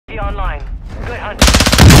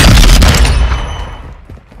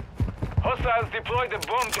Hostiles deployed the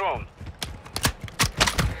bomb drone.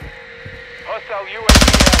 Hostile UAV.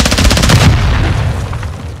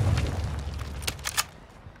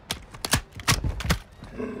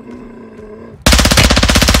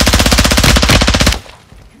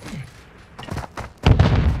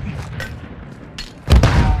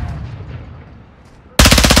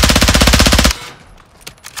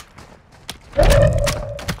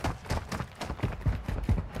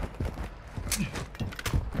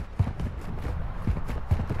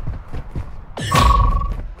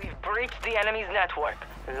 Breach the enemy's network.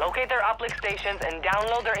 Locate their uplink stations and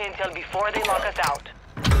download their intel before they lock us out.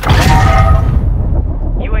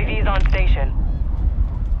 UAV is on station.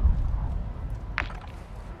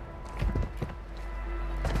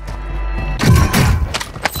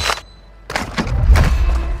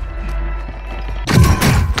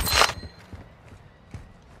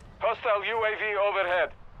 Hostile UAV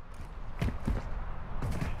overhead.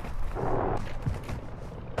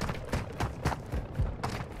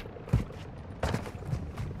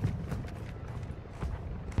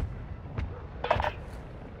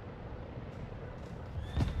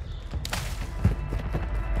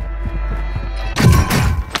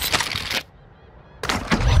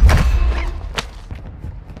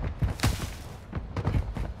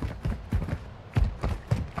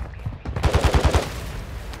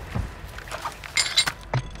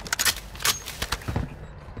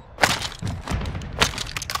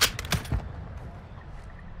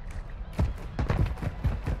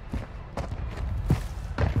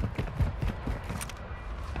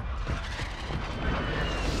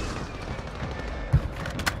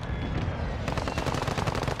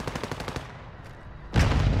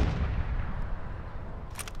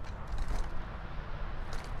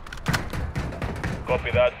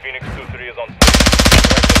 Copy that. Phoenix 2-3 is on station.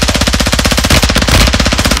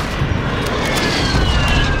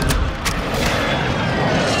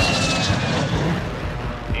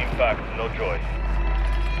 Impact, no joy.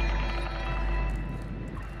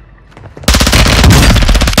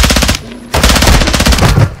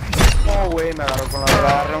 No, güey, me agarró con la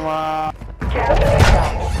arma.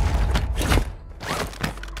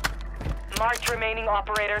 March remaining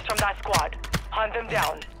operators from that squad. Hunt them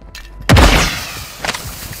down.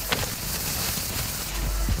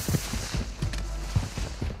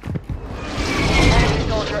 Enemy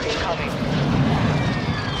soldier incoming.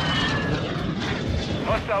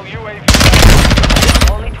 Hostile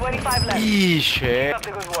UAV. Only 25 left. Shit. Keep up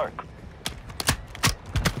the good work.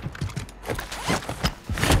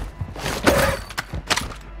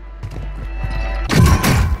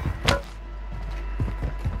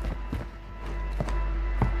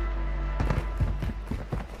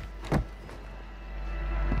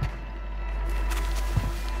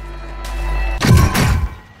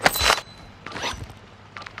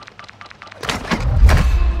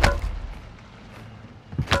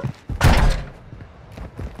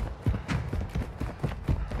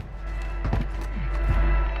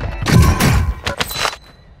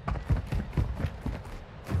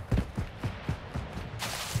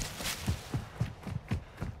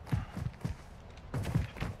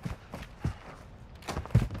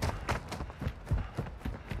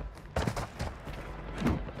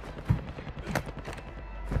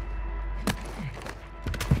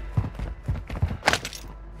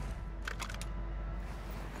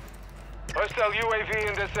 Hostile UAV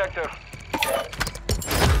in this sector.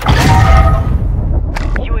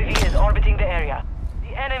 UAV is orbiting the area.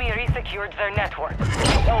 The enemy resecured their network.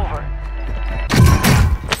 Over.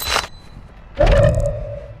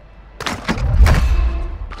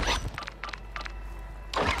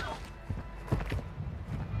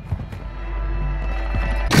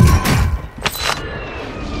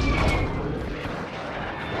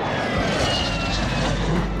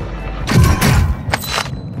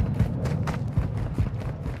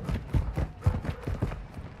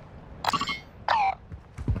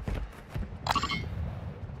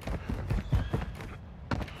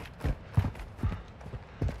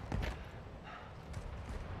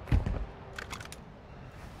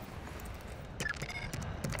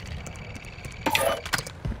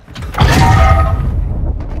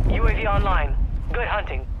 UAV online. Good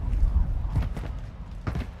hunting.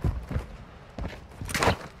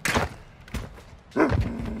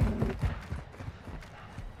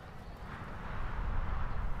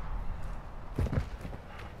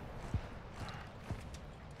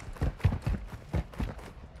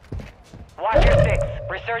 Watch your six.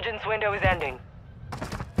 Resurgence window is ending.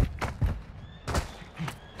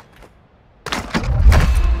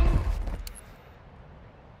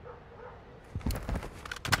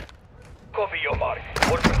 Copy your mark.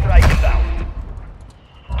 Order strike inbound.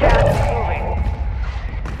 Gas is moving.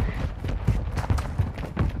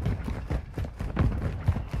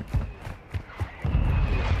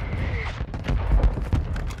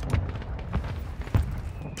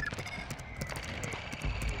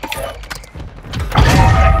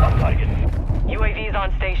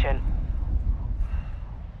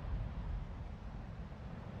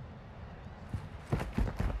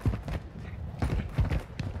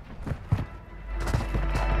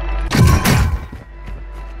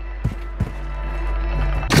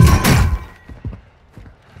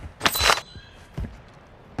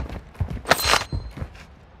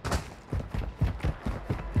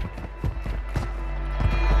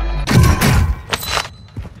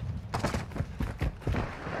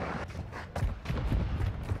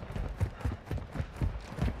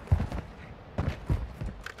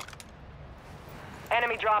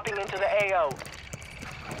 enemy dropping into the AO.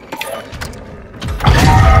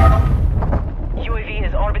 UAV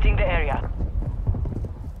is orbiting the area.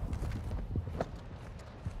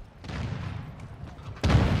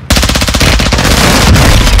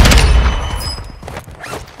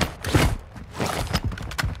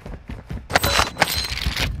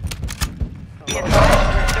 Be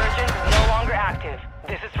advised, resurgence is no longer active.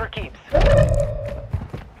 This is for keeps.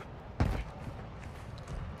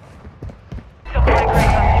 Supply crate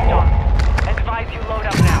has stopped. Advise you load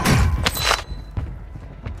up now.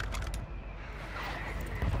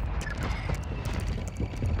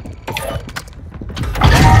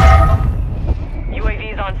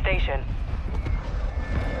 UAV is on station.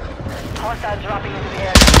 Hostiles dropping into the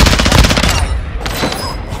air.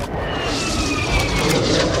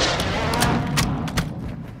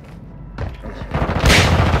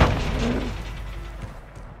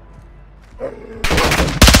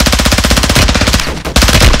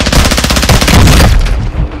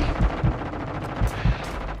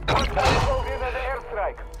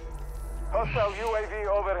 Hostile UAV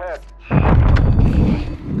overhead.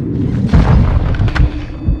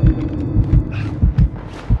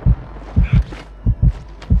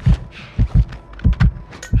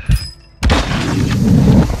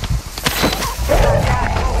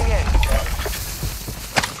 Gas moving in.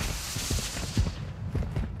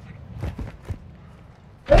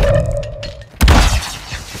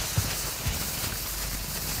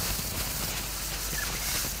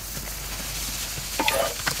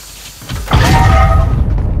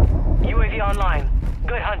 UAV online.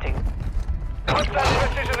 Good hunting. Hostile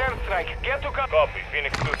precision airstrike. Get to copy.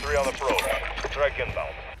 Phoenix 2-3 on approach. Strike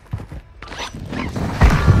inbound.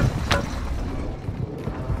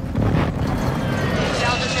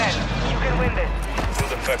 Down to 10. You can win this.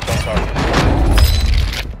 Field effect on target.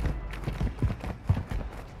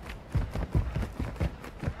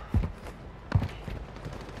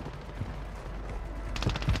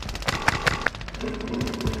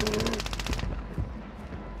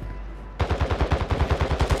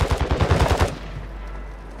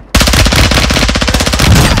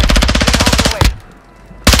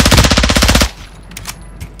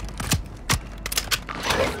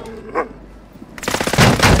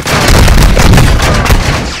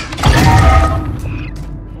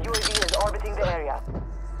 UAV is orbiting the area.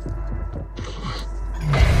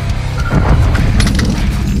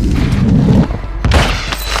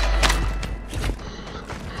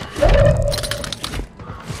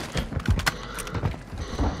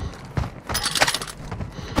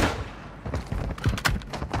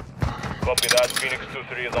 Copy that. Phoenix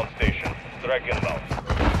 2-3 is on station. Strike inbound.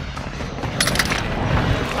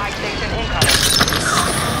 Light station incoming.